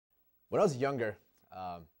When I was younger,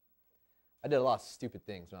 I did a lot of stupid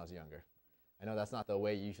things when I was younger. I know that's not the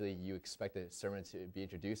way usually you expect a sermon to be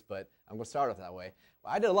introduced, but I'm going to start off that way.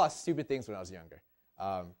 I did a lot of stupid things when I was younger.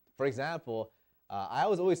 For example, I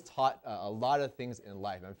was always taught a lot of things in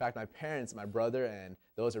life. In fact, my parents, my brother, and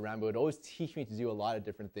those around me would always teach me to do a lot of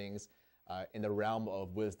different things in the realm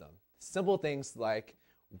of wisdom. Simple things like,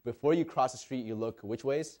 before you cross the street, you look which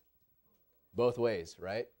ways? Both ways,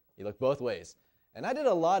 right? You look both ways. And I did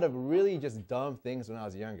a lot of really just dumb things when I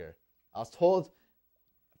was younger. I was told,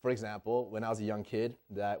 for example, when I was a young kid,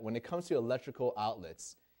 that when it comes to electrical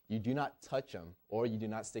outlets, you do not touch them or you do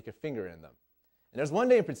not stick your finger in them. And there's one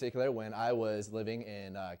day in particular when I was living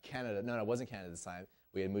in Canada. No, it wasn't Canada this time.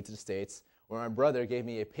 We had moved to the States, where my brother gave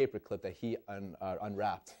me a paper clip that he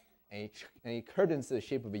unwrapped. And he curved it into the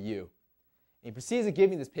shape of a U. And he proceeds to give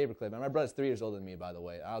me this paper clip. And my brother's 3 years older than me, by the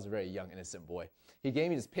way. I was a very young, innocent boy. He gave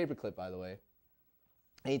me this paper clip, by the way.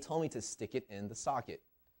 And he told me to stick it in the socket.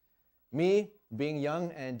 Me, being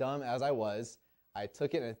young and dumb as I was, I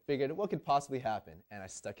took it and figured what could possibly happen. And I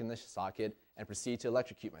stuck it in the socket and proceeded to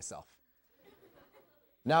electrocute myself.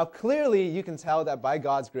 Now, clearly, you can tell that by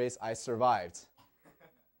God's grace, I survived.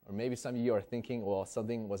 Or maybe some of you are thinking, well,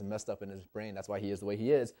 something was messed up in his brain. That's why he is the way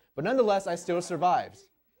he is. But nonetheless, I still survived.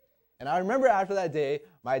 And I remember after that day,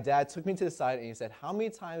 my dad took me to the side and he said, how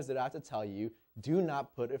many times did I have to tell you, do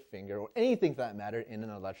not put a finger or anything for that matter in an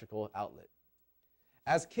electrical outlet?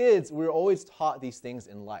 As kids, we were always taught these things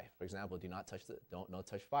in life. For example, do not touch don't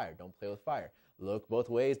touch fire. Don't play with fire. Look both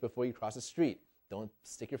ways before you cross the street. Don't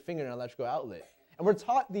stick your finger in an electrical outlet. And we're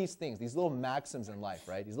taught these things, these little maxims in life,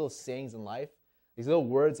 right? These little sayings in life, these little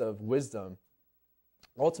words of wisdom,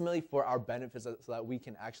 ultimately for our benefits so that we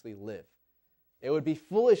can actually live. It would be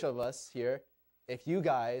foolish of us here if you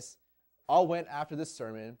guys all went after this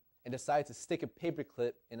sermon and decided to stick a paper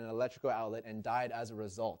clip in an electrical outlet and died as a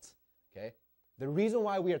result, okay? The reason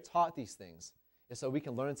why we are taught these things is so we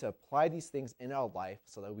can learn to apply these things in our life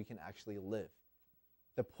so that we can actually live.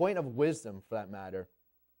 The point of wisdom, for that matter,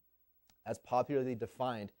 as popularly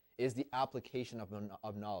defined, is the application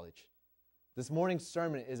of knowledge. This morning's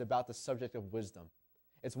sermon is about the subject of wisdom.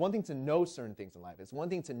 It's one thing to know certain things in life. It's one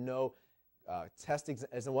thing to know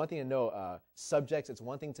it's one thing to know subjects. It's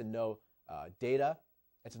one thing to know data.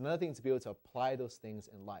 It's another thing to be able to apply those things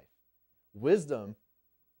in life. Wisdom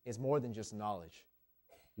is more than just knowledge.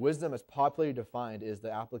 Wisdom, as popularly defined, is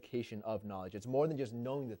the application of knowledge. It's more than just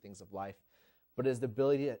knowing the things of life, but it is the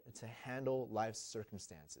ability to handle life's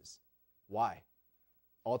circumstances. Why?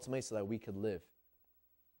 Ultimately, so that we could live.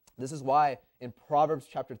 This is why in Proverbs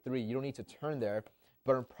chapter 3, you don't need to turn there,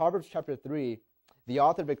 but in Proverbs chapter 3, the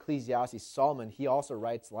author of Ecclesiastes, Solomon, he also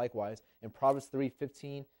writes likewise in Proverbs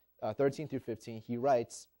 13 through 15, he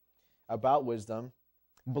writes about wisdom,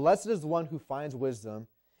 "Blessed is the one who finds wisdom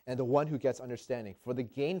and the one who gets understanding, for the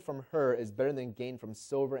gain from her is better than gain from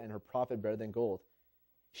silver and her profit better than gold.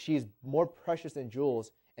 She is more precious than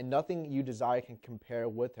jewels, and nothing you desire can compare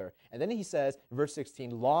with her." And then he says, in verse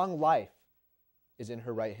 16, "Long life is in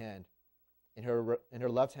her right hand. In her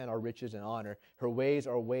left hand are riches and honor. Her ways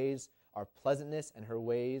are pleasantness, and her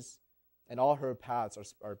ways and all her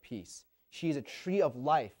paths are peace. She is a tree of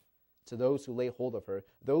life to those who lay hold of her.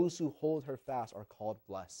 Those who hold her fast are called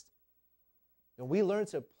blessed." And we learn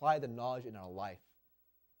to apply the knowledge in our life.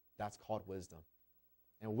 That's called wisdom.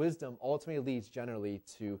 And wisdom ultimately leads generally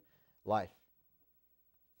to life.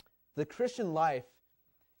 The Christian life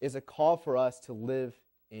is a call for us to live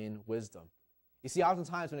in wisdom. You see,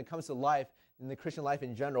 oftentimes when it comes to life, in the Christian life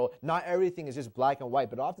in general, not everything is just black and white,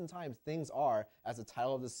 but oftentimes things are, as the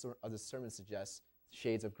title of the sermon suggests,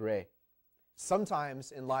 shades of gray.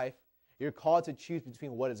 Sometimes in life, you're called to choose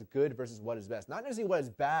between what is good versus what is best. Not necessarily what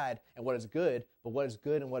is bad and what is good, but what is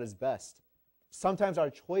good and what is best. Sometimes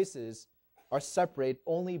our choices are separated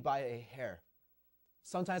only by a hair.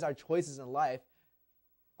 Sometimes our choices in life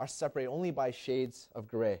are separated only by shades of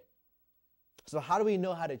gray. So how do we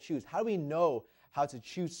know how to choose? How do we know how to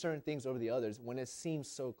choose certain things over the others when it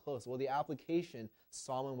seems so close? Well, the application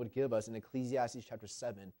Solomon would give us in Ecclesiastes chapter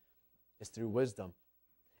 7 is through wisdom.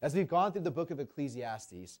 As we've gone through the book of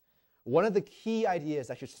Ecclesiastes, one of the key ideas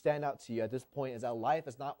that should stand out to you at this point is that life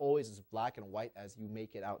is not always as black and white as you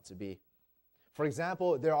make it out to be. For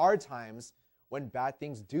example, there are times when bad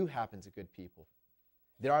things do happen to good people.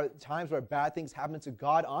 There are times where bad things happen to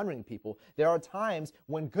God-honoring people. There are times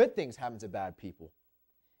when good things happen to bad people.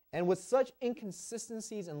 And with such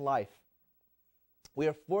inconsistencies in life, we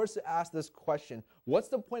are forced to ask this question: what's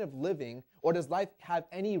the point of living, or does life have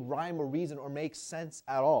any rhyme or reason or make sense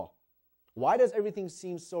at all? Why does everything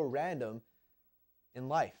seem so random in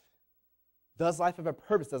life? Does life have a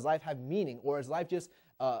purpose? Does life have meaning? Or is life just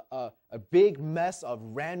a big mess of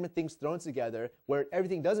random things thrown together where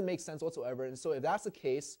everything doesn't make sense whatsoever. And so if that's the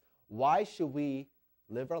case, why should we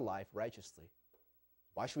live our life righteously?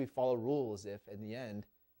 Why should we follow rules if, in the end,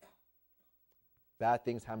 bad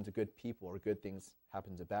things happen to good people or good things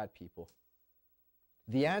happen to bad people?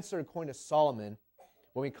 The answer, according to Solomon,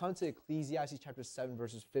 when we come to Ecclesiastes chapter 7,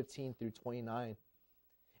 verses 15 through 29,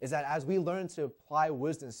 is that as we learn to apply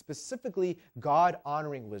wisdom, specifically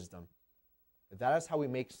God-honoring wisdom, that is how we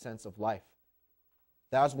make sense of life.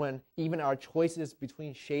 That is when even our choices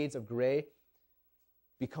between shades of gray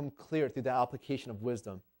become clear through the application of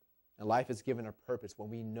wisdom. And life is given a purpose when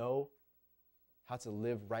we know how to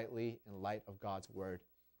live rightly in light of God's word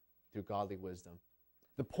through godly wisdom.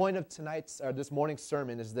 The point of this morning's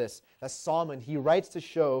sermon is this, that Solomon, he writes to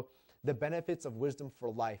show the benefits of wisdom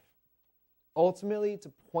for life, ultimately to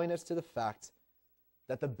point us to the fact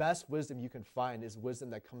that the best wisdom you can find is wisdom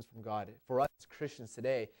that comes from God. For us as Christians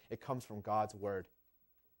today, it comes from God's word.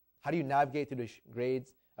 How do you navigate through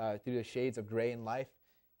the shades of gray in life?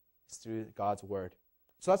 It's through God's word.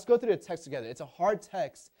 So let's go through the text together. It's a hard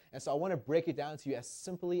text, and so I want to break it down to you as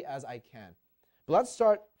simply as I can. But let's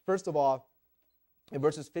start, first of all, in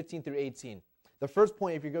verses 15 through 18. The first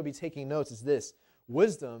point, if you're going to be taking notes, is this.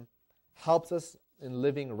 Wisdom helps us in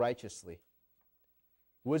living righteously.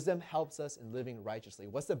 Wisdom helps us in living righteously.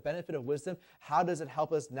 What's the benefit of wisdom? How does it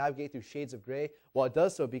help us navigate through shades of gray? Well, it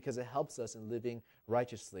does so because it helps us in living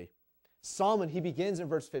righteously. Solomon, he begins in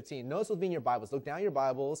verse 15. Notice with me in your Bibles. Look down your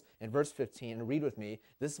Bibles in verse 15 and read with me.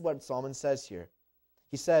 This is what Solomon says here.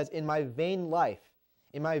 He says, in my vain life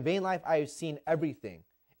I have seen everything.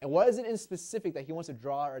 And what is it in specific that he wants to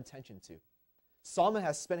draw our attention to? Solomon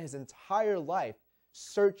has spent his entire life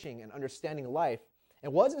searching and understanding life.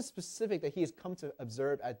 And what is it specific that he has come to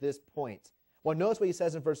observe at this point? Well, notice what he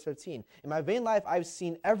says in verse 15. In my vain life I've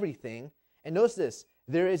seen everything. And notice this.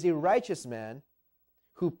 There is a righteous man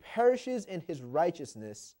who perishes in his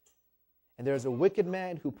righteousness, and there is a wicked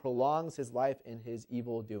man who prolongs his life in his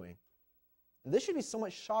evil doing. And this should be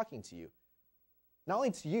somewhat shocking to you. Not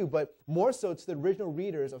only to you, but more so to the original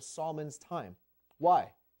readers of Solomon's time.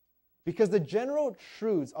 Why? Because the general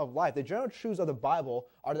truths of life, the general truths of the Bible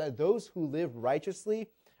are that those who live righteously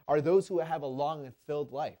are those who have a long and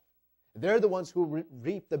filled life. They're the ones who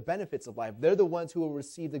reap the benefits of life. They're the ones who will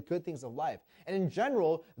receive the good things of life. And in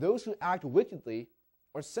general, those who act wickedly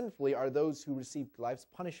or sinfully are those who receive life's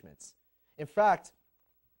punishments. In fact,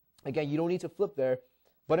 again, you don't need to flip there,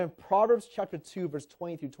 but in Proverbs chapter 2, verse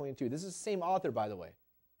 20 through 22, this is the same author, by the way,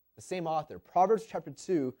 the same author. Proverbs chapter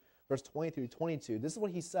 2, verse 20 through 22, this is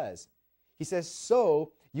what he says. He says,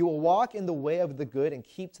 so you will walk in the way of the good and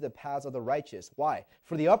keep to the paths of the righteous. Why?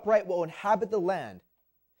 For the upright will inhabit the land,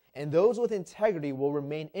 and those with integrity will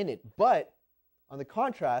remain in it. But, on the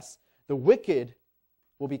contrast, the wicked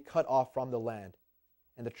will be cut off from the land,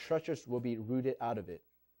 and the treacherous will be rooted out of it.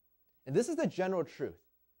 And this is the general truth.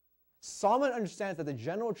 Solomon understands that the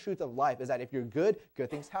general truth of life is that if you're good, good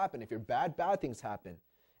things happen. If you're bad, bad things happen.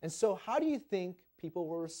 And so how do you think people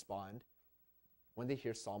will respond when they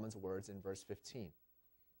hear Solomon's words in verse 15?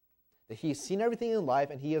 That he has seen everything in life,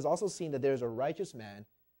 and he has also seen that there's a righteous man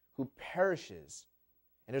who perishes,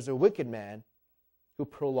 and there's a wicked man who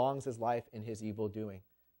prolongs his life in his evil doing.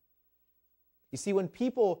 You see, when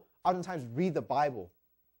people oftentimes read the Bible,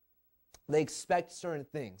 they expect certain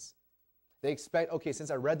things. They expect, okay, since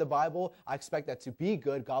I read the Bible, I expect that to be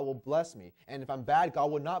good, God will bless me. And if I'm bad, God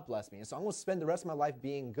will not bless me. And so I'm going to spend the rest of my life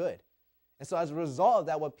being good. And so as a result of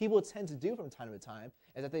that, what people tend to do from time to time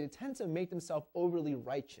is that they tend to make themselves overly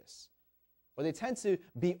righteous. Or they tend to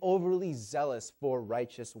be overly zealous for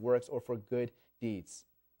righteous works or for good deeds.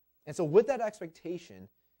 And so with that expectation,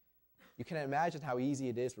 you can imagine how easy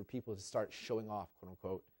it is for people to start showing off, quote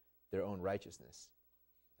unquote, their own righteousness.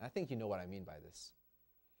 And I think you know what I mean by this.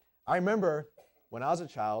 I remember when I was a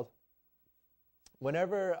child, when I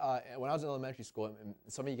was in elementary school, and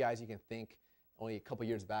some of you guys, you can think only a couple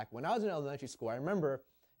years back, when I was in elementary school, I remember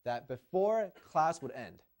that before class would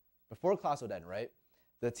end, right,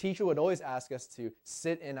 the teacher would always ask us to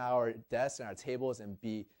sit in our desks and our tables and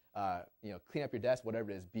be, clean up your desk,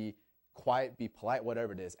 whatever it is, be quiet, be polite,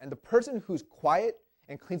 whatever it is. And the person who's quiet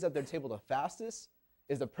and cleans up their table the fastest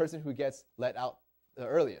is the person who gets let out the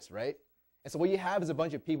earliest, right? And so what you have is a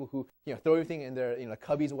bunch of people who, throw everything in their,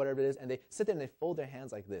 cubbies or whatever it is, and they sit there and they fold their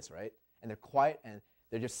hands like this, right? And they're quiet and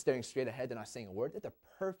they're just staring straight ahead. They're not saying a word. They're the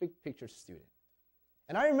perfect picture student.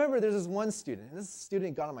 And I remember there's this one student, and this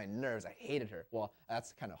student got on my nerves. I hated her. Well,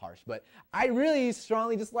 that's kind of harsh, but I really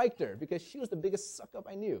strongly disliked her because she was the biggest suck-up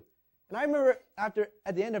I knew. And I remember at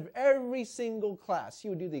the end of every single class, she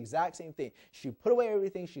would do the exact same thing. She would put away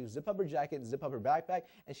everything. She would zip up her jacket, zip up her backpack,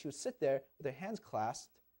 and she would sit there with her hands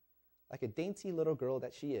clasped like a dainty little girl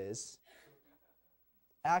that she is,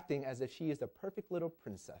 acting as if she is the perfect little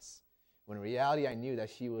princess. When in reality, I knew that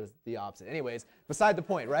she was the opposite. Anyways, beside the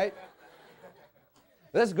point, right?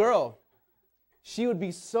 This girl, she would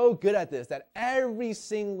be so good at this that every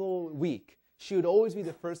single week, she would always be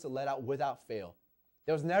the first to let out without fail.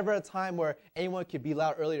 There was never a time where anyone could be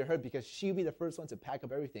loud early to her because she would be the first one to pack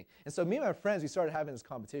up everything. And so me and my friends, we started having this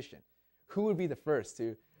competition. Who would be the first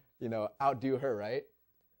to, outdo her, right?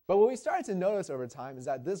 But what we started to notice over time is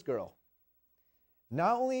that this girl,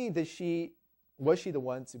 not only was she the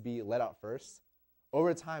one to be let out first,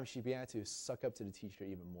 over time she began to suck up to the teacher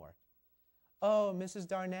even more. Oh, Mrs.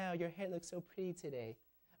 Darnell, your hair looks so pretty today.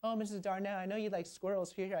 Oh, Mrs. Darnell, I know you like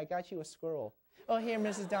squirrels. Here, I got you a squirrel. Oh, here,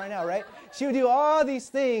 Mrs. Darnell, right? She would do all these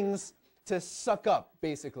things to suck up,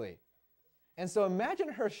 basically. And so imagine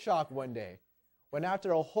her shock one day when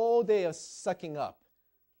after a whole day of sucking up,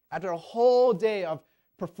 after a whole day of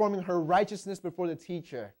performing her righteousness before the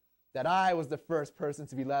teacher, that I was the first person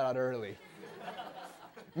to be let out early.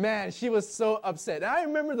 Man, she was so upset. And I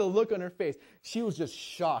remember the look on her face. She was just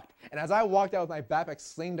shocked. And as I walked out with my backpack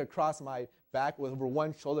slinged across my back with over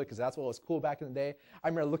one shoulder, because that's what was cool back in the day, I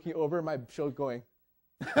remember looking over my shoulder going,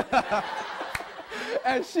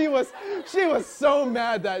 and she was so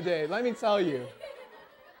mad that day, let me tell you.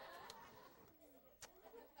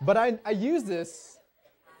 But I use this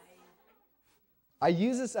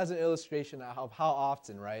as an illustration of how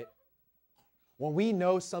often, right, when we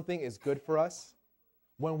know something is good for us,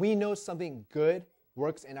 when we know something good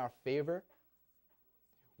works in our favor,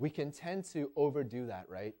 we can tend to overdo that,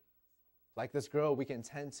 right? Like this girl, we can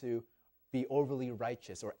tend to be overly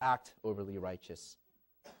righteous or act overly righteous.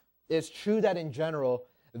 It's true that in general,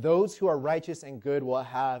 those who are righteous and good will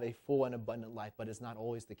have a full and abundant life, but it's not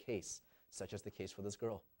always the case, such as the case for this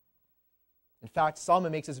girl. In fact,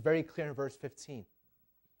 Solomon makes this very clear in verse 15,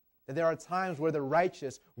 that there are times where the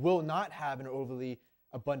righteous will not have an overly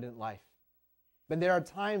abundant life. But there are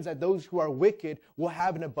times that those who are wicked will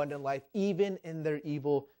have an abundant life, even in their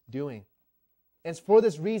evil doing. And for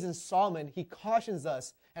this reason, Solomon, he cautions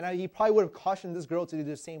us, and he probably would have cautioned this girl to do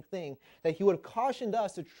the same thing, that he would have cautioned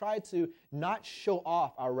us to try to not show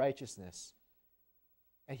off our righteousness.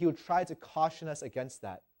 And he would try to caution us against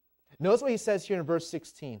that. Notice what he says here in verse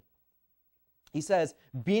 16. He says,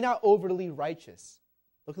 be not overly righteous.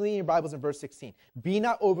 Look in your Bibles in verse 16. Be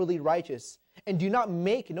not overly righteous, and do not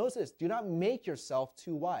make, notice this, do not make yourself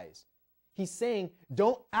too wise. He's saying,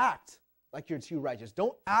 don't act like you're too righteous.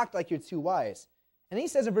 Don't act like you're too wise. And he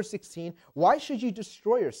says in verse 16, why should you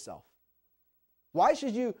destroy yourself? Why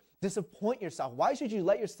should you disappoint yourself? Why should you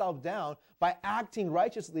let yourself down by acting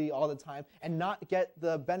righteously all the time and not get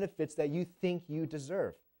the benefits that you think you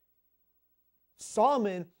deserve?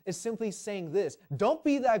 Solomon is simply saying this: don't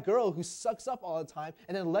be that girl who sucks up all the time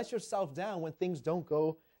and then lets yourself down when things don't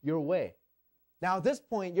go your way. Now, at this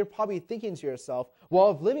point, you're probably thinking to yourself, well,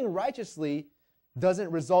 if living righteously doesn't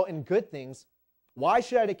result in good things, why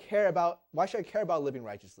should I care about living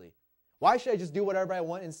righteously? Why should I just do whatever I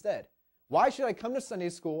want instead? Why should I come to Sunday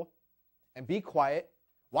school and be quiet?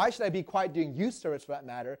 Why should I be quiet doing youth service, for that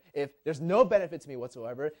matter, if there's no benefit to me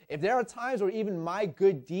whatsoever? If there are times where even my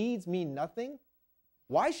good deeds mean nothing,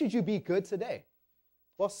 why should you be good today?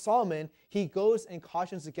 Well, Solomon, he goes and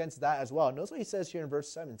cautions against that as well. Notice what he says here in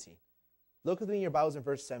verse 17. Look with me in your Bibles in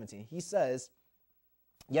verse 17. He says,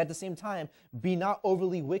 yet at the same time, be not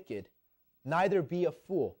overly wicked, neither be a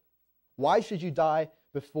fool. Why should you die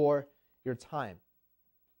before your time?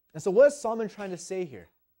 And so what is Solomon trying to say here?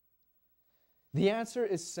 The answer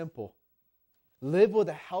is simple. Live with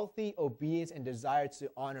a healthy obedience and desire to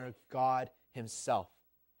honor God himself.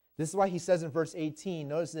 This is why he says in verse 18,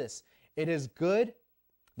 notice this, it is good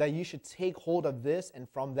that you should take hold of this, and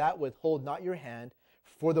from that withhold not your hand,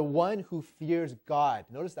 for the one who fears God.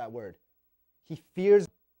 Notice that word. He fears.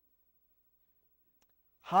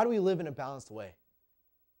 How do we live in a balanced way?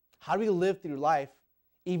 How do we live through life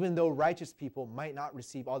even though righteous people might not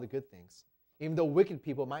receive all the good things? Even though wicked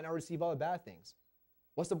people might not receive all the bad things?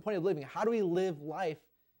 What's the point of living? How do we live life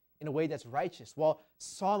in a way that's righteous? Well,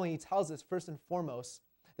 Solomon, he tells us first and foremost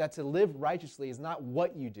that to live righteously is not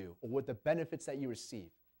what you do or what the benefits that you receive.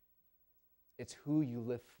 It's who you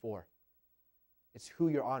live for. It's who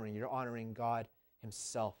you're honoring. You're honoring God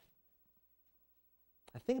himself.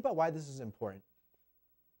 And think about why this is important.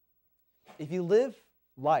 If you live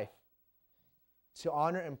life to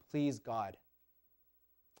honor and please God,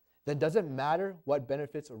 then does it matter what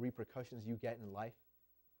benefits or repercussions you get in life?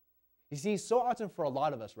 You see, so often for a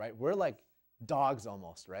lot of us, right, we're like dogs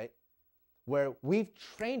almost, right? Where we've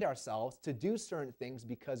trained ourselves to do certain things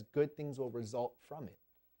because good things will result from it.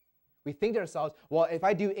 We think to ourselves, well, if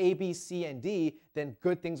I do A, B, C, and D, then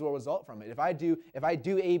good things will result from it. If I do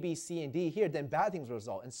A, B, C, and D here, then bad things will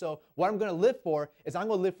result. And so what I'm going to live for is I'm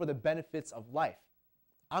going to live for the benefits of life.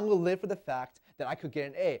 I'm going to live for the fact that I could get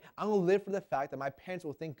an A. I'm going to live for the fact that my parents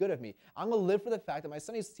will think good of me. I'm going to live for the fact that my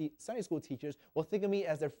Sunday school teachers will think of me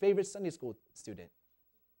as their favorite Sunday school student.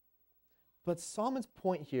 But Solomon's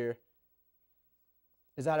point here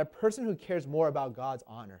is that a person who cares more about God's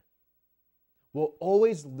honor will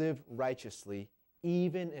always live righteously,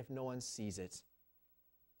 even if no one sees it,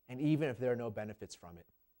 and even if there are no benefits from it.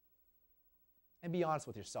 And be honest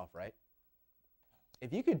with yourself, right?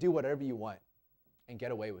 If you could do whatever you want and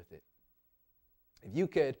get away with it, if you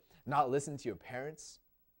could not listen to your parents,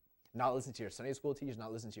 not listen to your Sunday school teachers,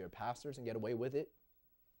 not listen to your pastors and get away with it,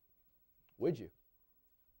 would you?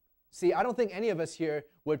 See, I don't think any of us here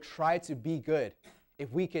would try to be good if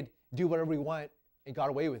we could do whatever we want and got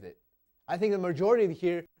away with it. I think the majority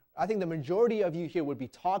of you here would be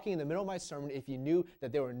talking in the middle of my sermon if you knew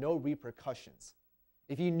that there were no repercussions,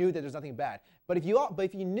 if you knew that there's nothing bad. But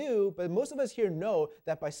most of us here know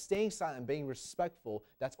that by staying silent and being respectful,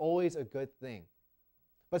 that's always a good thing.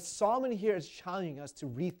 But Solomon here is challenging us to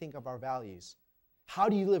rethink of our values. How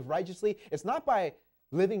do you live righteously? It's not by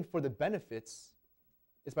living for the benefits,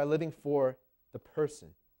 it's by living for the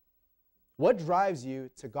person. What drives you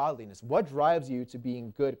to godliness? What drives you to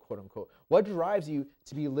being good, quote unquote? What drives you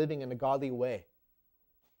to be living in a godly way?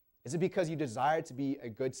 Is it because you desire to be a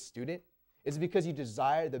good student? Is it because you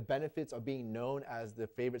desire the benefits of being known as the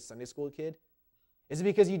favorite Sunday school kid? Is it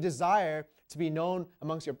because you desire to be known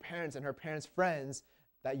amongst your parents and her parents' friends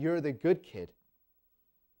that you're the good kid?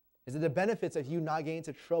 Is it the benefits of you not getting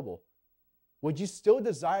into trouble? Would you still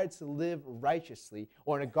desire to live righteously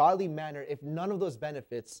or in a godly manner if none of those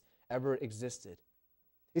benefits ever existed?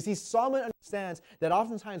 You see, Solomon understands that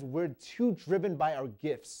oftentimes we're too driven by our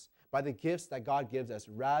gifts, by the gifts that God gives us,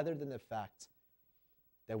 rather than the fact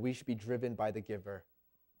that we should be driven by the giver.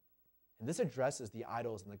 And this addresses the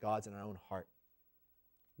idols and the gods in our own heart.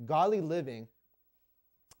 Godly living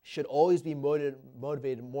should always be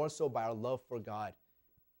motivated more so by our love for God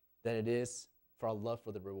than it is for our love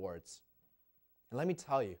for the rewards. And let me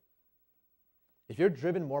tell you, if you're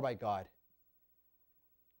driven more by God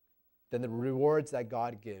than the rewards that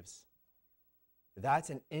God gives, that's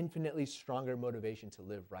an infinitely stronger motivation to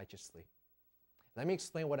live righteously. Let me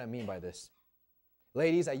explain what I mean by this.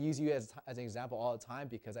 Ladies, I use you as an example all the time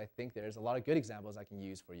because I think there's a lot of good examples I can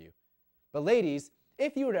use for you. But ladies,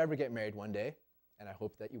 if you were to ever get married one day, and I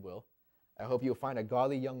hope that you will, I hope you'll find a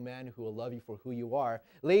godly young man who will love you for who you are.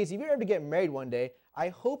 Ladies, if you ever get married one day, I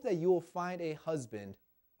hope that you will find a husband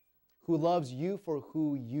who loves you for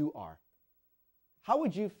who you are. How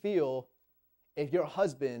would you feel if your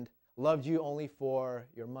husband loved you only for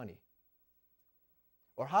your money?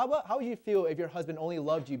 Or how would you feel if your husband only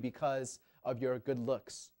loved you because of your good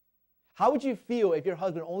looks? How would you feel if your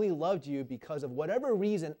husband only loved you because of whatever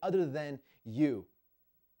reason other than you?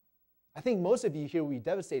 I think most of you here would be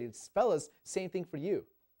devastated. Fellas, same thing for you.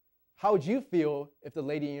 How would you feel if the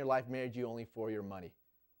lady in your life married you only for your money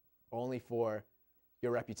or only for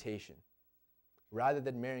your reputation, rather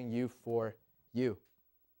than marrying you for you?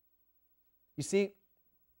 You see,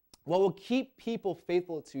 what will keep people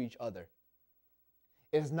faithful to each other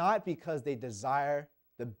is not because they desire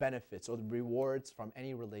the benefits or the rewards from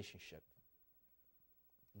any relationship,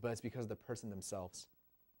 but it's because of the person themselves.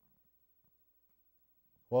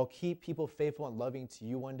 What will keep people faithful and loving to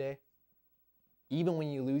you one day, even when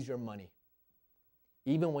you lose your money,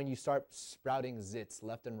 even when you start sprouting zits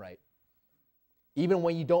left and right, even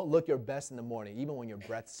when you don't look your best in the morning, even when your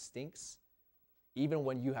breath stinks, even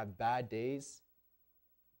when you have bad days,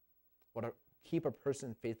 what will keep a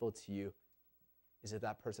person faithful to you is if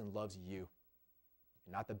that person loves you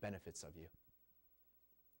and not the benefits of you.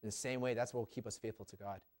 In the same way, that's what will keep us faithful to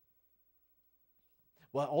God.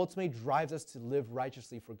 What ultimately drives us to live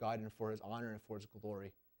righteously for God and for His honor and for His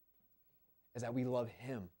glory is that we love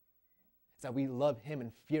Him. It's that we love Him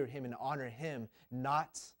and fear Him and honor Him,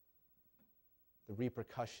 not the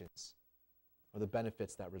repercussions or the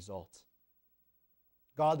benefits that result.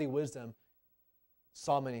 Godly wisdom,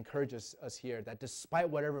 Solomon encourages us here that despite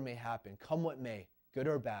whatever may happen, come what may, good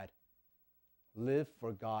or bad, live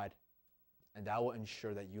for God, and that will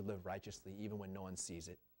ensure that you live righteously even when no one sees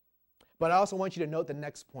it. But I also want you to note the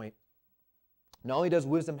next point. Not only does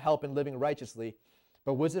wisdom help in living righteously,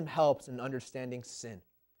 but wisdom helps in understanding sin.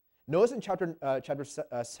 Notice in chapter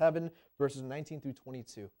 7, verses 19 through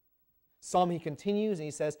 22. Solomon, he continues and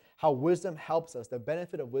he says how wisdom helps us, the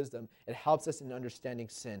benefit of wisdom, it helps us in understanding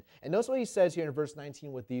sin. And notice what he says here in verse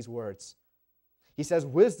 19 with these words. He says,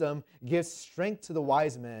 wisdom gives strength to the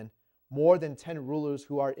wise man more than 10 rulers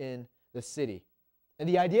who are in the city. And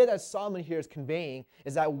the idea that Solomon here is conveying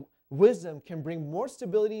is that wisdom can bring more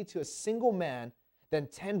stability to a single man than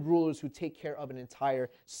 10 rulers who take care of an entire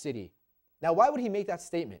city. Now, why would he make that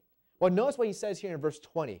statement? Well, notice what he says here in verse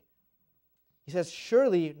 20. He says,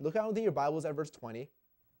 surely, look out in your Bibles at verse 20.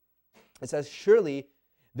 It says, surely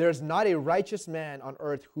there is not a righteous man on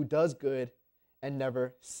earth who does good and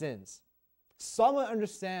never sins. Solomon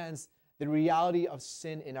understands the reality of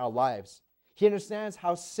sin in our lives. He understands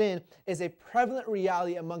how sin is a prevalent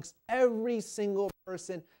reality amongst every single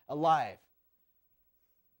person alive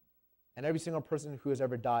and every single person who has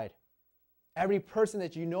ever died. Every person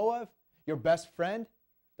that you know of, your best friend,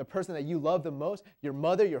 the person that you love the most, your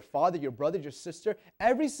mother, your father, your brother, your sister,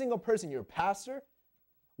 every single person, your pastor,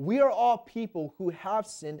 we are all people who have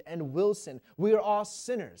sinned and will sin. We are all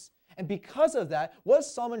sinners. And because of that, what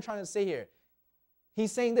is Solomon trying to say here?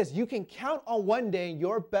 He's saying this, you can count on one day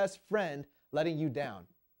your best friend letting you down.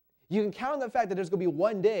 You can count on the fact that there's going to be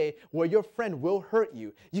one day where your friend will hurt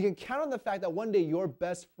you. You can count on the fact that one day your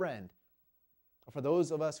best friend, or for those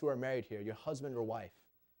of us who are married here, your husband or wife,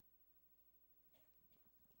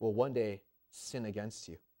 will one day sin against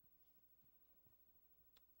you.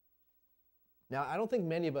 Now, I don't think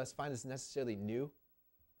many of us find this necessarily new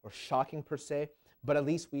or shocking per se, but at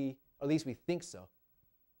least we think so.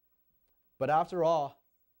 But after all,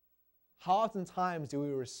 how oftentimes do we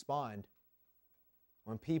respond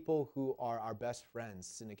when people who are our best friends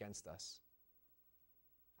sin against us?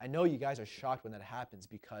 I know you guys are shocked when that happens,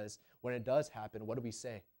 because when it does happen, what do we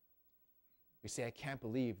say? We say, I can't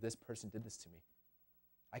believe this person did this to me.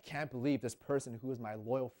 I can't believe this person who is my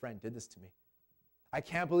loyal friend did this to me. I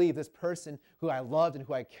can't believe this person who I loved and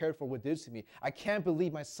who I cared for would do this to me. I can't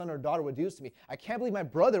believe my son or daughter would do this to me. I can't believe my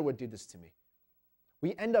brother would do this to me.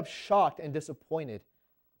 We end up shocked and disappointed.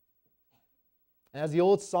 And as the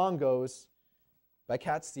old song goes by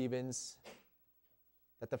Cat Stevens,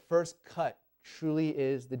 that the first cut truly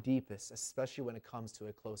is the deepest, especially when it comes to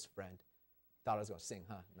a close friend. Thought I was going to sing,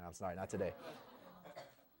 huh? No, I'm sorry, not today.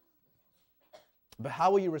 But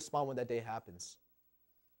how will you respond when that day happens?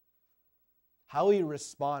 How will you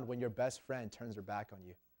respond when your best friend turns her back on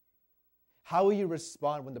you? How will you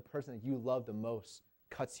respond when the person that you love the most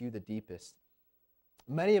cuts you the deepest?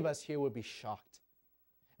 Many of us here would be shocked.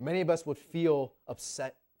 Many of us would feel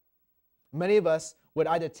upset. Many of us would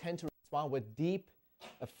either tend to respond with deep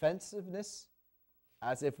offensiveness,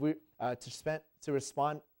 as if we to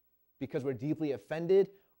respond because we're deeply offended,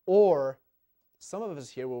 or some of us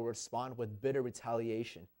here will respond with bitter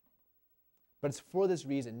retaliation. But it's for this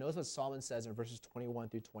reason. Notice what Solomon says in verses 21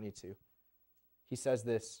 through 22. He says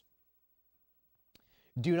this,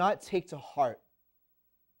 do not take to heart,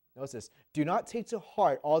 notice this, do not take to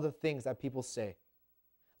heart all the things that people say,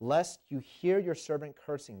 lest you hear your servant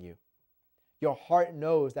cursing you. Your heart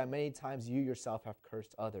knows that many times you yourself have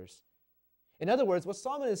cursed others. In other words, what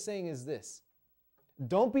Solomon is saying is this,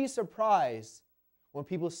 don't be surprised when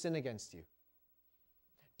people sin against you.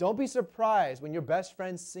 Don't be surprised when your best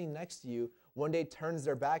friend sitting next to you one day turns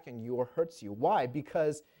their back on you or hurts you. Why?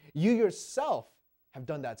 Because you yourself have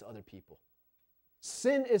done that to other people.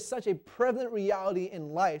 Sin is such a prevalent reality in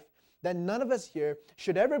life that none of us here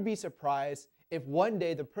should ever be surprised if one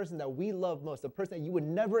day the person that we love most, the person that you would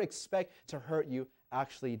never expect to hurt you,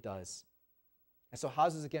 actually does. And so how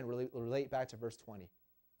does this again relate back to verse 20?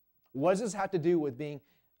 What does this have to do with being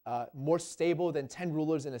more stable than 10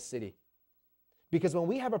 rulers in a city? Because when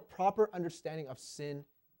we have a proper understanding of sin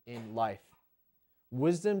in life,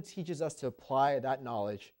 wisdom teaches us to apply that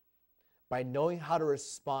knowledge by knowing how to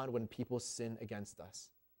respond when people sin against us.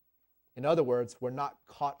 In other words, we're not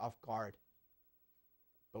caught off guard,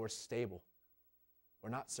 but we're stable. We're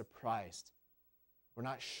not surprised. We're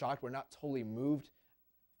not shocked. We're not totally moved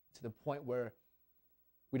to the point where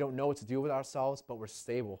we don't know what to do with ourselves, but we're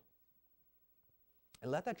stable.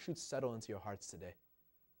 And let that truth settle into your hearts today.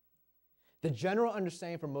 The general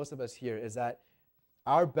understanding for most of us here is that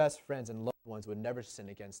our best friends and loved ones would never sin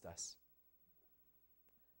against us.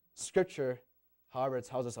 Scripture, however,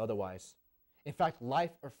 tells us otherwise. In fact, life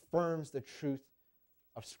affirms the truth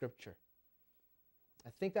of Scripture.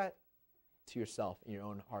 And think that to yourself in your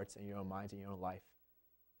own hearts, in your own minds, in your own life.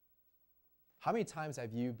 How many times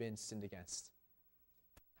have you been sinned against?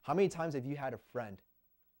 How many times have you had a friend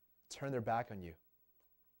turn their back on you?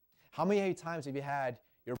 How many times have you had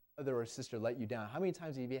your brother or sister let you down? How many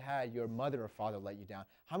times have you had your mother or father let you down?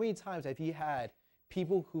 How many times have you had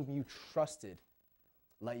people whom you trusted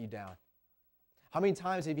let you down? How many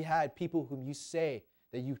times have you had people whom you say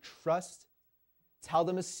that you trust, tell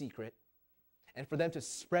them a secret, and for them to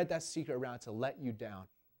spread that secret around to let you down?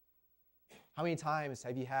 How many times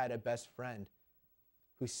have you had a best friend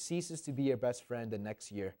who ceases to be your best friend the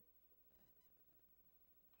next year?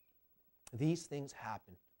 These things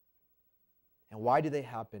happen. And why do they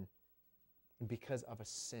happen? Because of a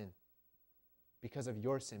sin. Because of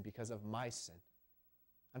your sin, because of my sin.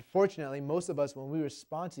 Unfortunately, most of us, when we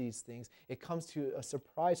respond to these things, it comes to a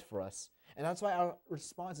surprise for us. And that's why our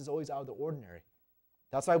response is always out of the ordinary.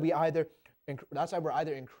 That's why we're either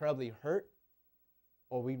incredibly hurt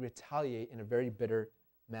or we retaliate in a very bitter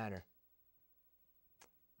manner.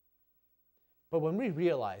 But when we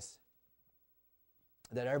realize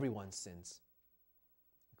that everyone sins,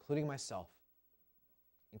 including myself,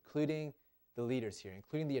 including the leaders here,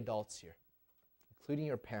 including the adults here, including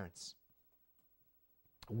your parents,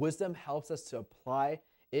 wisdom helps us to apply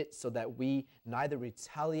it so that we neither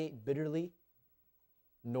retaliate bitterly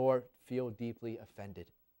nor feel deeply offended.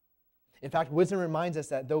 In fact, wisdom reminds us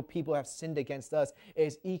that though people have sinned against us, it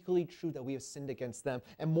is equally true that we have sinned against them.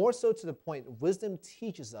 And more so to the point, wisdom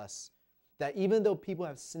teaches us that even though people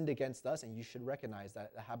have sinned against us, and you should recognize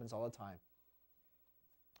that it happens all the time,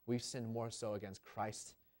 we've sinned more so against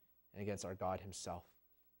Christ and against our God himself.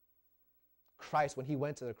 Christ, when he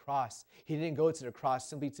went to the cross, he didn't go to the cross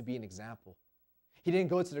simply to be an example. He didn't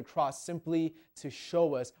go to the cross simply to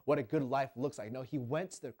show us what a good life looks like. No, he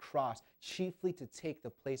went to the cross chiefly to take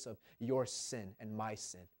the place of your sin and my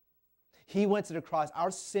sin. He went to the cross.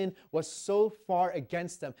 Our sin was so far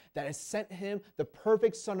against him that it sent him, the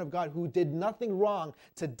perfect Son of God, who did nothing wrong,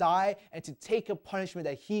 to die and to take a punishment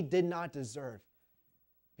that he did not deserve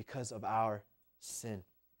because of our sin.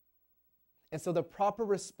 And so the proper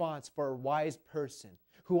response for a wise person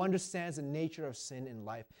who understands the nature of sin in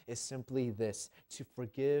life is simply this: to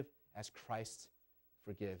forgive as Christ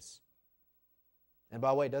forgives. And by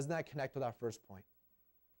the way, doesn't that connect with our first point?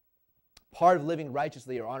 Part of living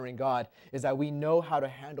righteously or honoring God is that we know how to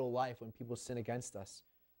handle life when people sin against us.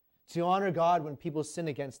 To honor God when people sin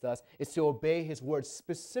against us is to obey his word,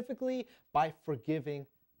 specifically by forgiving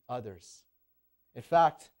others. In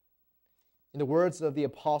fact, in the words of the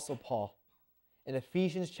Apostle Paul, in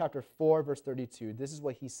Ephesians chapter 4, verse 32, this is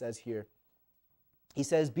what he says here. He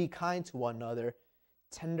says, "Be kind to one another,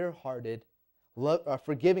 tender-hearted,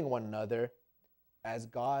 forgiving one another, as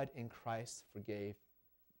God in Christ forgave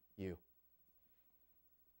you."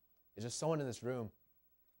 Is there someone in this room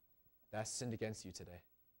that has sinned against you today?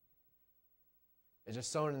 Is there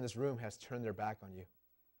someone in this room who has turned their back on you?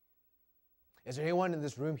 Is there anyone in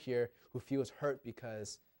this room here who feels hurt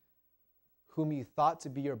because whom you thought to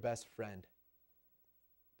be your best friend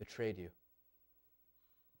betrayed you?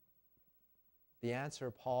 The answer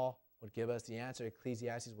Paul would give us, the answer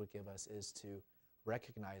Ecclesiastes would give us, is to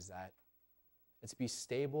recognize that and to be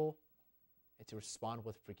stable and to respond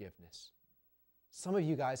with forgiveness. Some of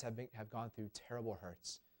you guys have gone through terrible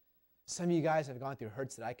hurts. Some of you guys have gone through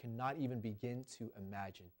hurts that I cannot even begin to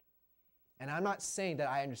imagine. And I'm not saying that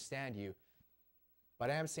I understand you, but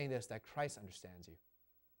I am saying this, that Christ understands you.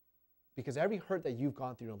 Because every hurt that you've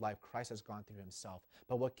gone through in life, Christ has gone through himself.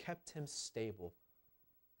 But what kept him stable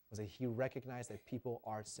was that he recognized that people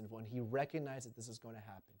are sinful, and he recognized that this is going to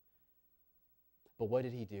happen. But what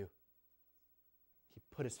did he do? He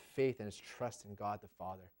put his faith and his trust in God the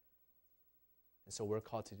Father. And so we're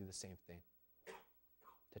called to do the same thing,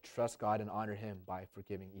 to trust God and honor him by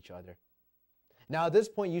forgiving each other. Now, at this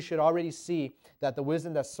point, you should already see that the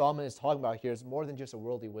wisdom that Solomon is talking about here is more than just a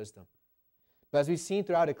worldly wisdom. But as we've seen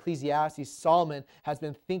throughout Ecclesiastes, Solomon has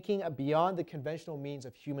been thinking beyond the conventional means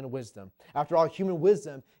of human wisdom. After all, human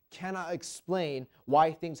wisdom cannot explain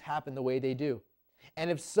why things happen the way they do. And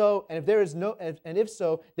if so, there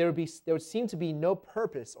would seem to be no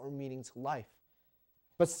purpose or meaning to life.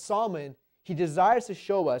 But Solomon, he desires to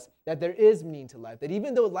show us that there is meaning to life, that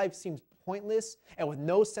even though life seems pointless and with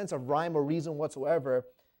no sense of rhyme or reason whatsoever,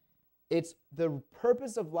 the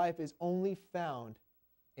purpose of life is only found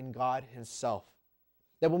in God himself.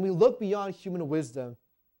 That when we look beyond human wisdom,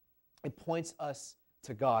 it points us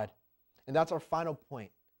to God. And that's our final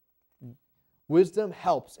point. Wisdom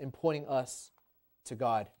helps in pointing us to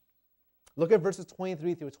God. Look at verses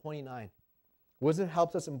 23 through 29. Wisdom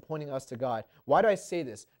helps us in pointing us to God. Why do I say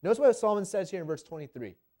this? Notice what Solomon says here in verse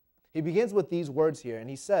 23. He begins with these words here, and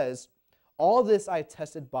he says, "All this I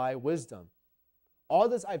tested by wisdom." All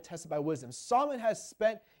this I've tested by wisdom. Solomon has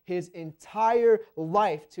spent his entire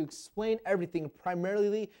life to explain everything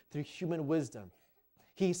primarily through human wisdom.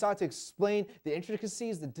 He sought to explain the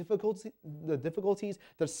intricacies, the difficulties,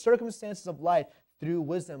 the circumstances of life through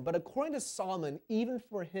wisdom. But according to Solomon, even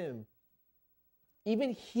for him,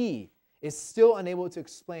 even he is still unable to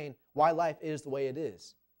explain why life is the way it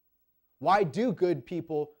is. Why do bad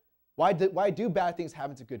things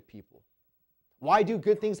happen to good people? Why do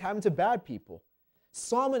good things happen to bad people?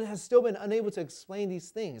 Solomon has still been unable to explain these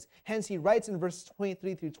things. Hence, he writes in verse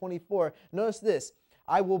 23 through 24, notice this,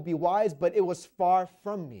 I will be wise, but it was far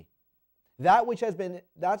from me. That which has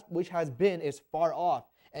been is far off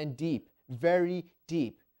and deep, very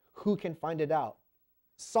deep. Who can find it out?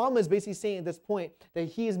 Solomon is basically saying at this point that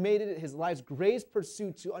he has made it his life's greatest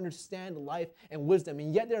pursuit to understand life and wisdom,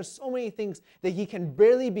 and yet there are so many things that he can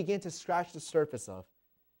barely begin to scratch the surface of.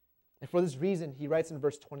 And for this reason, he writes in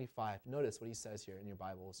verse 25. Notice what he says here in your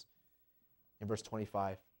Bibles. In verse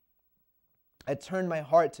 25. I turned my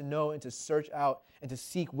heart to know and to search out and to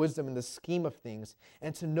seek wisdom in the scheme of things,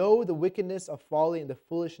 and to know the wickedness of folly and the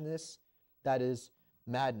foolishness that is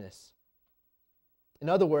madness. In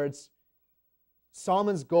other words,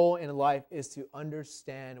 Solomon's goal in life is to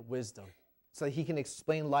understand wisdom so that he can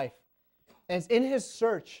explain life. And it's in his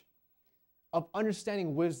search of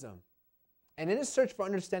understanding wisdom and in his search for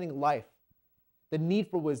understanding life, the need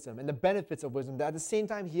for wisdom and the benefits of wisdom, that at the same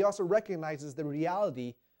time he also recognizes the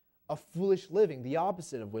reality of foolish living, the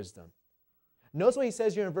opposite of wisdom. Notice what he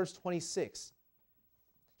says here in verse 26.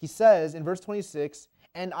 He says in verse 26,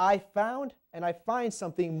 and I find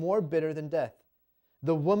something more bitter than death.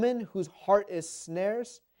 The woman whose heart is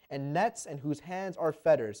snares and nets and whose hands are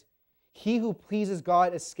fetters. He who pleases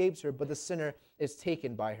God escapes her, but the sinner is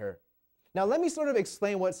taken by her. Now let me sort of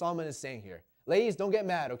explain what Solomon is saying here. Ladies, don't get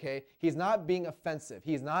mad, okay? He's not being offensive.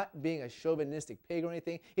 He's not being a chauvinistic pig or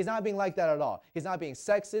anything. He's not being like that at all. He's not being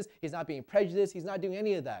sexist. He's not being prejudiced. He's not doing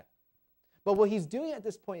any of that. But what he's doing at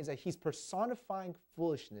this point is that he's personifying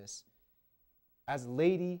foolishness as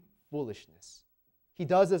lady foolishness. He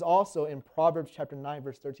does this also in Proverbs chapter 9,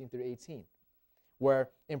 verse 13 through 18, where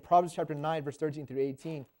in Proverbs chapter 9, verse 13 through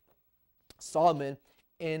 18, Solomon,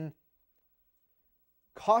 in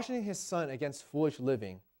cautioning his son against foolish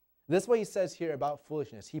living, this is what he says here about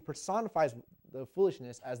foolishness. He personifies the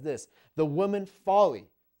foolishness as this: the woman folly.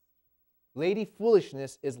 Lady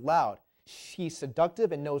foolishness is loud. She's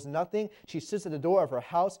seductive and knows nothing. She sits at the door of her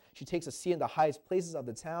house. She takes a seat in the highest places of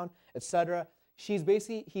the town, etc. He's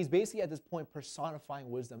basically at this point personifying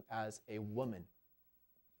wisdom as a woman.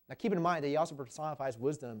 Now keep in mind that he also personifies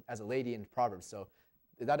wisdom as a lady in Proverbs. So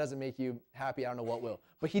if that doesn't make you happy, I don't know what will.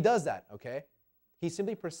 But he does that, okay? He's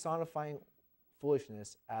simply personifying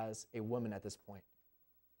foolishness as a woman at this point.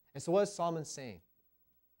 And so what is Solomon saying?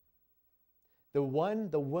 The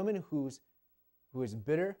woman who is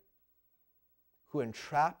bitter, who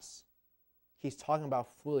entraps, he's talking about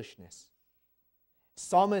foolishness.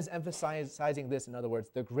 Solomon is emphasizing this, in other words,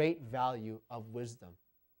 the great value of wisdom.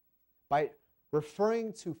 By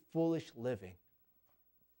referring to foolish living,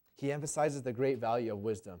 he emphasizes the great value of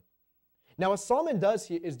wisdom. Now, what Solomon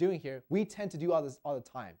is doing here, we tend to do all this all the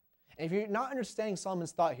time. And if you're not understanding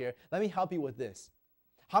Solomon's thought here, let me help you with this.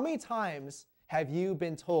 How many times have you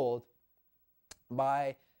been told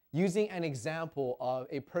by using an example of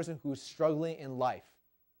a person who's struggling in life,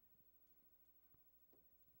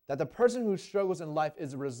 that the person who struggles in life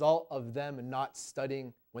is a result of them not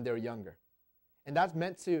studying when they were younger? And that's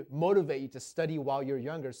meant to motivate you to study while you're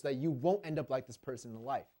younger so that you won't end up like this person in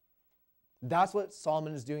life. That's what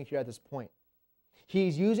Solomon is doing here at this point.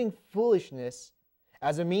 He's using foolishness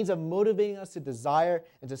as a means of motivating us to desire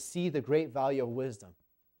and to see the great value of wisdom.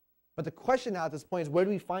 But the question now at this point is, where do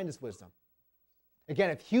we find this wisdom? Again,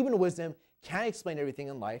 if human wisdom can't explain everything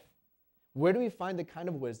in life, where do we find the kind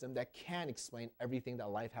of wisdom that can explain everything that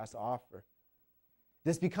life has to offer?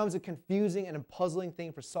 This becomes a confusing and a puzzling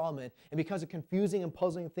thing for Solomon, and becomes a confusing and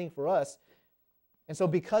puzzling thing for us. And so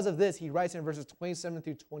because of this, he writes in verses 27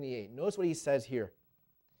 through 28. Notice what he says here.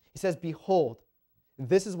 He says, "Behold,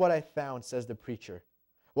 this is what I found," says the preacher,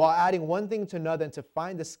 "while adding one thing to another, and to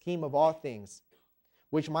find the scheme of all things,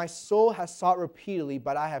 which my soul has sought repeatedly,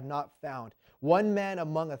 but I have not found. One man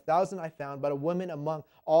among 1,000 I found, but a woman among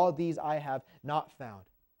all these I have not found."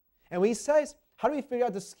 And when he says, how do we figure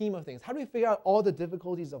out the scheme of things? How do we figure out all the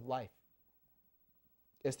difficulties of life?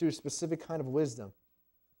 It's through a specific kind of wisdom.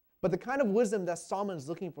 But the kind of wisdom that Solomon is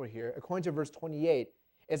looking for here, according to verse 28,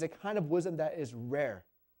 is a kind of wisdom that is rare.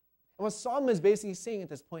 And what Solomon is basically saying at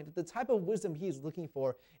this point, that the type of wisdom he is looking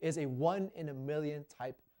for is a 1 in a million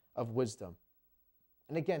type of wisdom.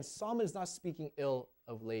 And again, Solomon is not speaking ill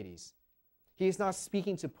of ladies. He is not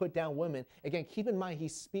speaking to put down women. Again, keep in mind,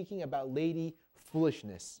 he's speaking about lady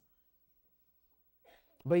foolishness.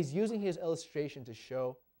 But he's using his illustration to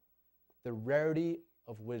show the rarity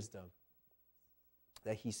of wisdom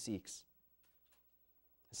that he seeks.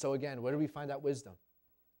 So again, where do we find that wisdom?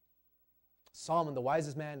 Solomon, the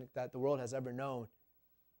wisest man that the world has ever known,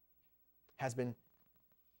 has been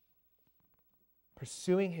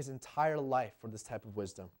pursuing his entire life for this type of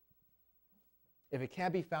wisdom. If it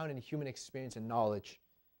can't be found in human experience and knowledge,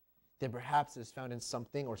 then perhaps it is found in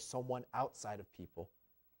something or someone outside of people.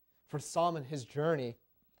 For Solomon, his journey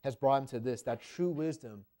has brought him to this, that true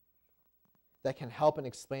wisdom that can help and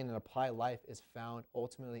explain and apply life is found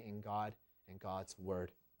ultimately in God and God's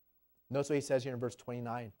word. Notice what he says here in verse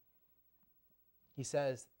 29. He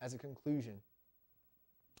says, as a conclusion,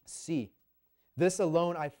 "See, this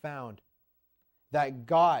alone I found, that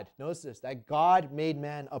God," notice this, "that God made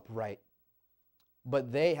man upright,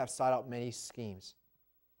 but they have sought out many schemes."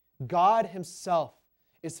 God himself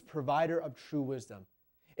is the provider of true wisdom.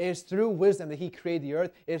 It is through wisdom that he created the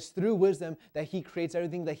earth. It is through wisdom that he creates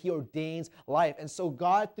everything, that he ordains life. And so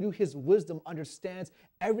God, through his wisdom, understands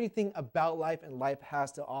everything about life and life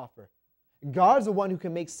has to offer. God's the one who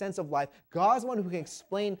can make sense of life. God's the one who can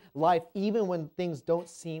explain life even when things don't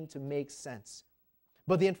seem to make sense.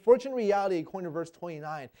 But the unfortunate reality, according to verse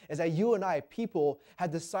 29, is that you and I, people, have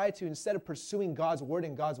decided to, instead of pursuing God's word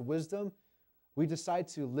and God's wisdom, we decide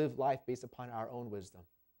to live life based upon our own wisdom.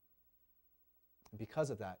 And because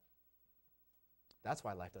of that, that's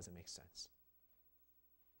why life doesn't make sense.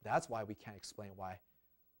 That's why we can't explain why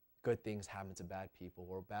good things happen to bad people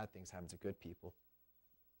or bad things happen to good people.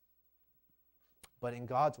 But in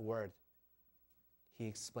God's word, he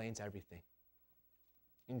explains everything.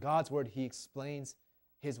 In God's word, he explains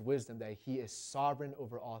his wisdom, that he is sovereign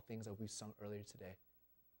over all things, that we sung earlier today.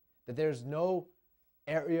 That there's no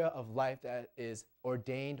area of life that is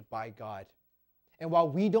ordained by God. And while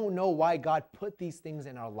we don't know why God put these things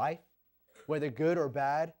in our life, whether good or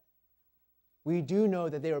bad, we do know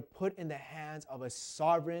that they were put in the hands of a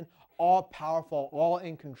sovereign, all-powerful,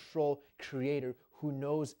 all-in-control creator who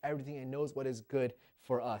knows everything and knows what is good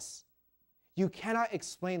for us. You cannot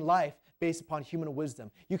explain life based upon human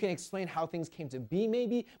wisdom. You can explain how things came to be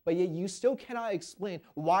maybe, but yet you still cannot explain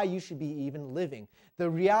why you should be even living. The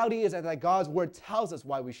reality is that God's word tells us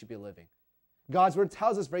why we should be living. God's word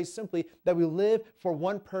tells us very simply that we live for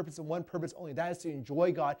one purpose and one purpose only. That is to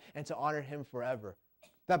enjoy God and to honor him forever.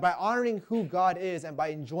 That by honoring who God is and by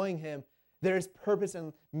enjoying him, there is purpose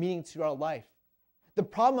and meaning to our life. The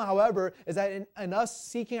problem, however, is that in us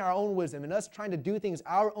seeking our own wisdom, in us trying to do things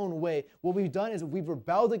our own way, what we've done is we've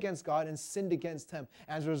rebelled against God and sinned against him.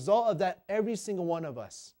 As a result of that, every single one of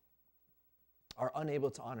us are unable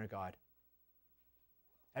to honor God.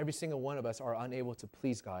 Every single one of us are unable to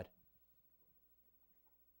please God.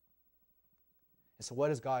 And so what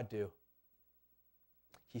does God do?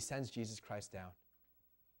 He sends Jesus Christ down.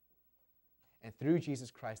 And through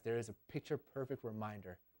Jesus Christ, there is a picture-perfect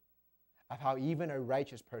reminder of how even a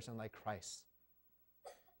righteous person like Christ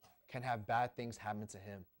can have bad things happen to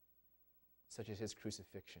him, such as his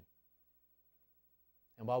crucifixion.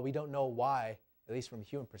 And while we don't know why, at least from a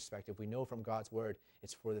human perspective, we know from God's word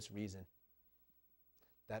it's for this reason.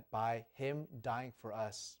 That by him dying for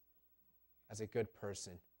us as a good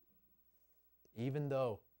person, even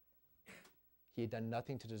though he had done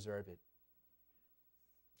nothing to deserve it,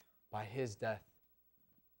 by his death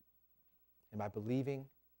and by believing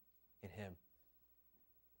in him,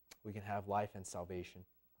 we can have life and salvation.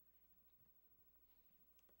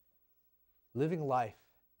 Living life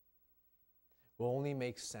will only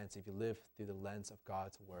make sense if you live through the lens of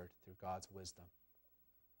God's word, through God's wisdom.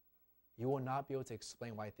 You will not be able to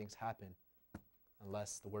explain why things happen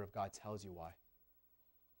unless the word of God tells you why.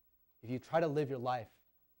 If you try to live your life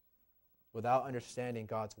without understanding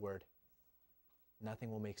God's word,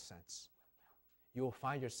 nothing will make sense. You will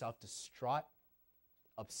find yourself distraught,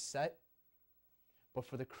 upset. But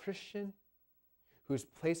for the Christian who has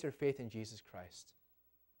placed their faith in Jesus Christ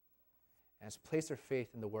and has placed their faith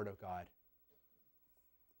in the Word of God,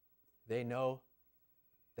 they know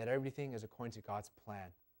that everything is according to God's plan.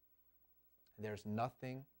 And there's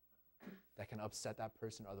nothing that can upset that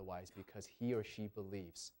person otherwise, because he or she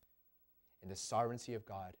believes in the sovereignty of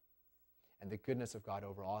God and the goodness of God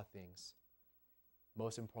over all things,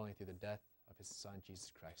 most importantly through the death of his Son,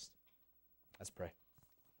 Jesus Christ. Let's pray.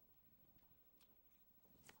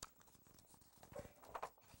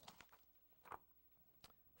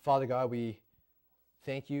 Father God, we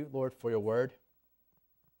thank you, Lord, for your word.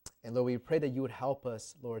 And Lord, we pray that you would help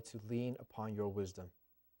us, Lord, to lean upon your wisdom.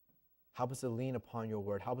 Help us to lean upon your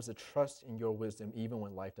word. Help us to trust in your wisdom even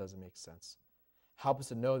when life doesn't make sense. Help us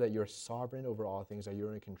to know that you're sovereign over all things, that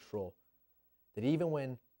you're in control. That even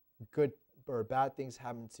when good or bad things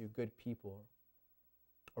happen to good people,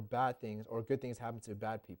 or bad things or good things happen to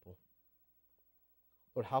bad people,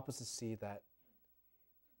 Lord, help us to see that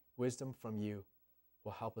wisdom from you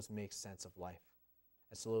will help us make sense of life.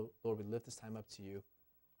 And so, Lord, we lift this time up to you.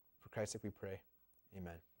 For Christ's sake we pray.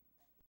 Amen.